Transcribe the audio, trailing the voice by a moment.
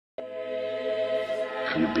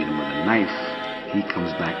After you beat him with a knife, he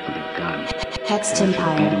comes back with a gun. Hexed And if you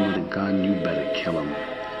beat Empire. him with a gun, you better kill him,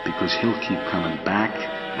 because he'll keep coming back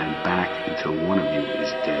and back until one of you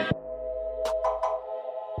is dead.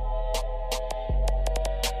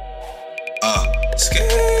 Ski.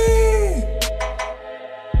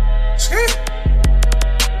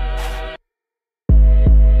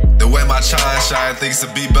 The way my shine thinks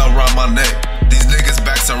a beat belt around my neck. These niggas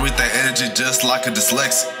backs I read their energy just like a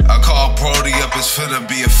dyslexic. I called Brody up, it's finna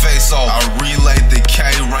be a face-off. I relayed the K,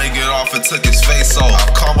 rang it off and took his face off.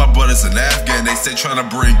 I called my brothers in Afghan, they say tryna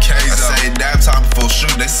bring K's out. I say nap time before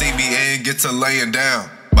shoot, they see me in, get to laying down.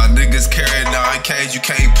 My niggas carry 9Ks, you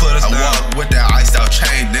can't put us down. I walk with that iced out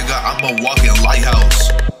chain, nigga, I'm a walking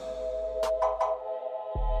lighthouse.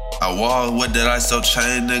 I walk with that iced out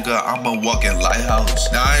chain, nigga, I'm a walking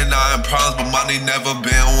lighthouse. Now I ain't nothing problems, but money never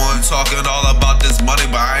been one. Talking all about this money,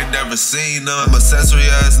 but I ain't never seen none. I'm a sensory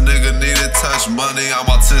ass nigga, need to touch money, I'm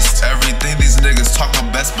autistic. Everything these niggas talking,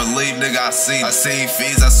 best believe, nigga, I seen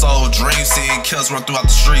fiends, I sold dreams, seeing kills run throughout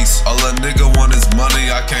the streets. All a nigga want is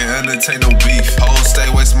money, I can't entertain no beef. Hoes stay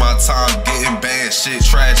waste my time, getting banned, shit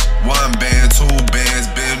trash. 1 band, 2 bands,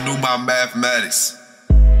 been knew my mathematics.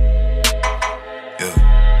 Yeah.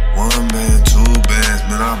 1 band, 2 bands,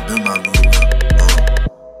 man, I've been my new